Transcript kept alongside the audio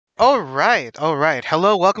All right.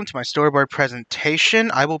 Hello, welcome to my storyboard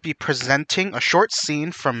presentation. I will be presenting a short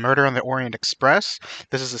scene from Murder on the Orient Express.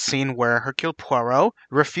 This is a scene where Hercule Poirot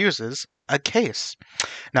refuses a case.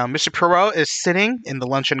 Now, Mr. Poirot is sitting in the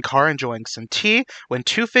luncheon car enjoying some tea when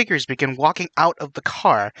two figures begin walking out of the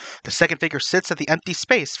car. The second figure sits at the empty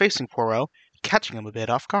space facing Poirot, catching him a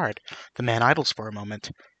bit off guard. The man idles for a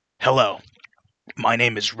moment. Hello, my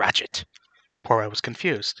name is Ratchet. Poirot was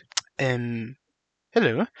confused.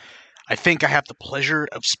 Hello. I think I have the pleasure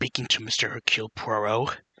of speaking to Mr. Hercule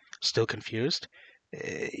Poirot. Still confused.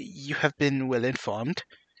 You have been well informed.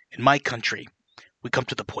 In my country, we come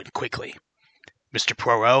to the point quickly. Mr.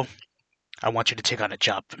 Poirot, I want you to take on a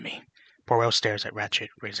job for me. Poirot stares at Ratchet,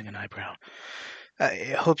 raising an eyebrow.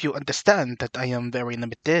 I hope you understand that I am very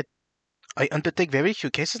limited. I undertake very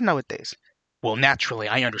few cases nowadays. Well, naturally,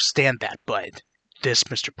 I understand that, but this,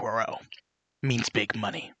 Mr. Poirot, means big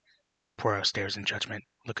money. Poirot stares in judgment,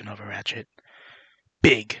 looking over Ratchet.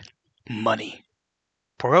 Big money.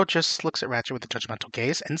 Poirot just looks at Ratchet with a judgmental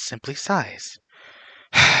gaze and simply sighs.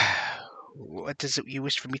 What is it you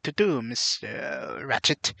wish for me to do, Mr.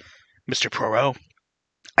 Ratchet? Mr. Poirot,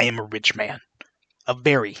 I am a rich man. A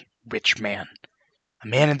very rich man. A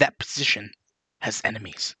man in that position has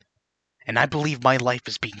enemies. And I believe my life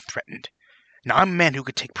is being threatened. Now, I'm a man who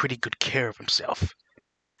could take pretty good care of himself.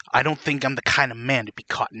 I don't think I'm the kind of man to be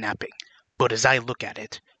caught napping. But as I look at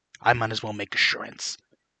it, I might as well make assurance.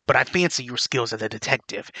 But I fancy your skills as a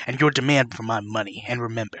detective and your demand for my money. And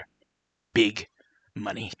remember, big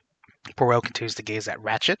money. Poirot continues to gaze at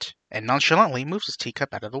Ratchet and nonchalantly moves his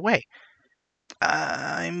teacup out of the way.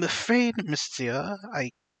 I'm afraid, monsieur, I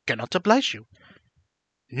cannot oblige you.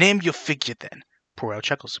 Name your figure, then. Poirot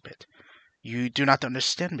chuckles a bit. You do not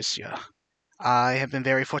understand, monsieur. I have been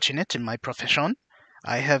very fortunate in my profession.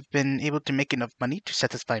 I have been able to make enough money to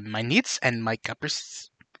satisfy my needs and my caprices.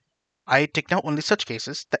 I take now only such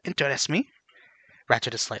cases that interest me.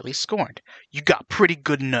 Ratchet is slightly scorned. You got pretty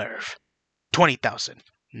good nerve. 20,000.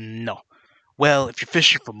 No. Well, if you're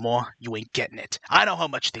fishing for more, you ain't getting it. I know how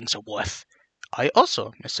much things are worth. I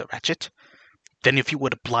also, Mr. Ratchet. Then if you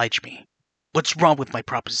would oblige me. What's wrong with my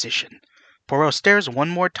proposition? Poirot stares one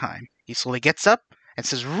more time. He slowly gets up and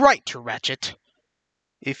says right to Ratchet.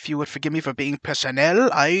 If you would forgive me for being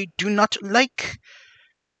personnel, I do not like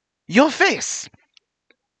your face.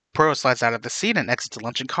 Poirot slides out of the scene and exits the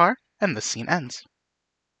luncheon car, and the scene ends.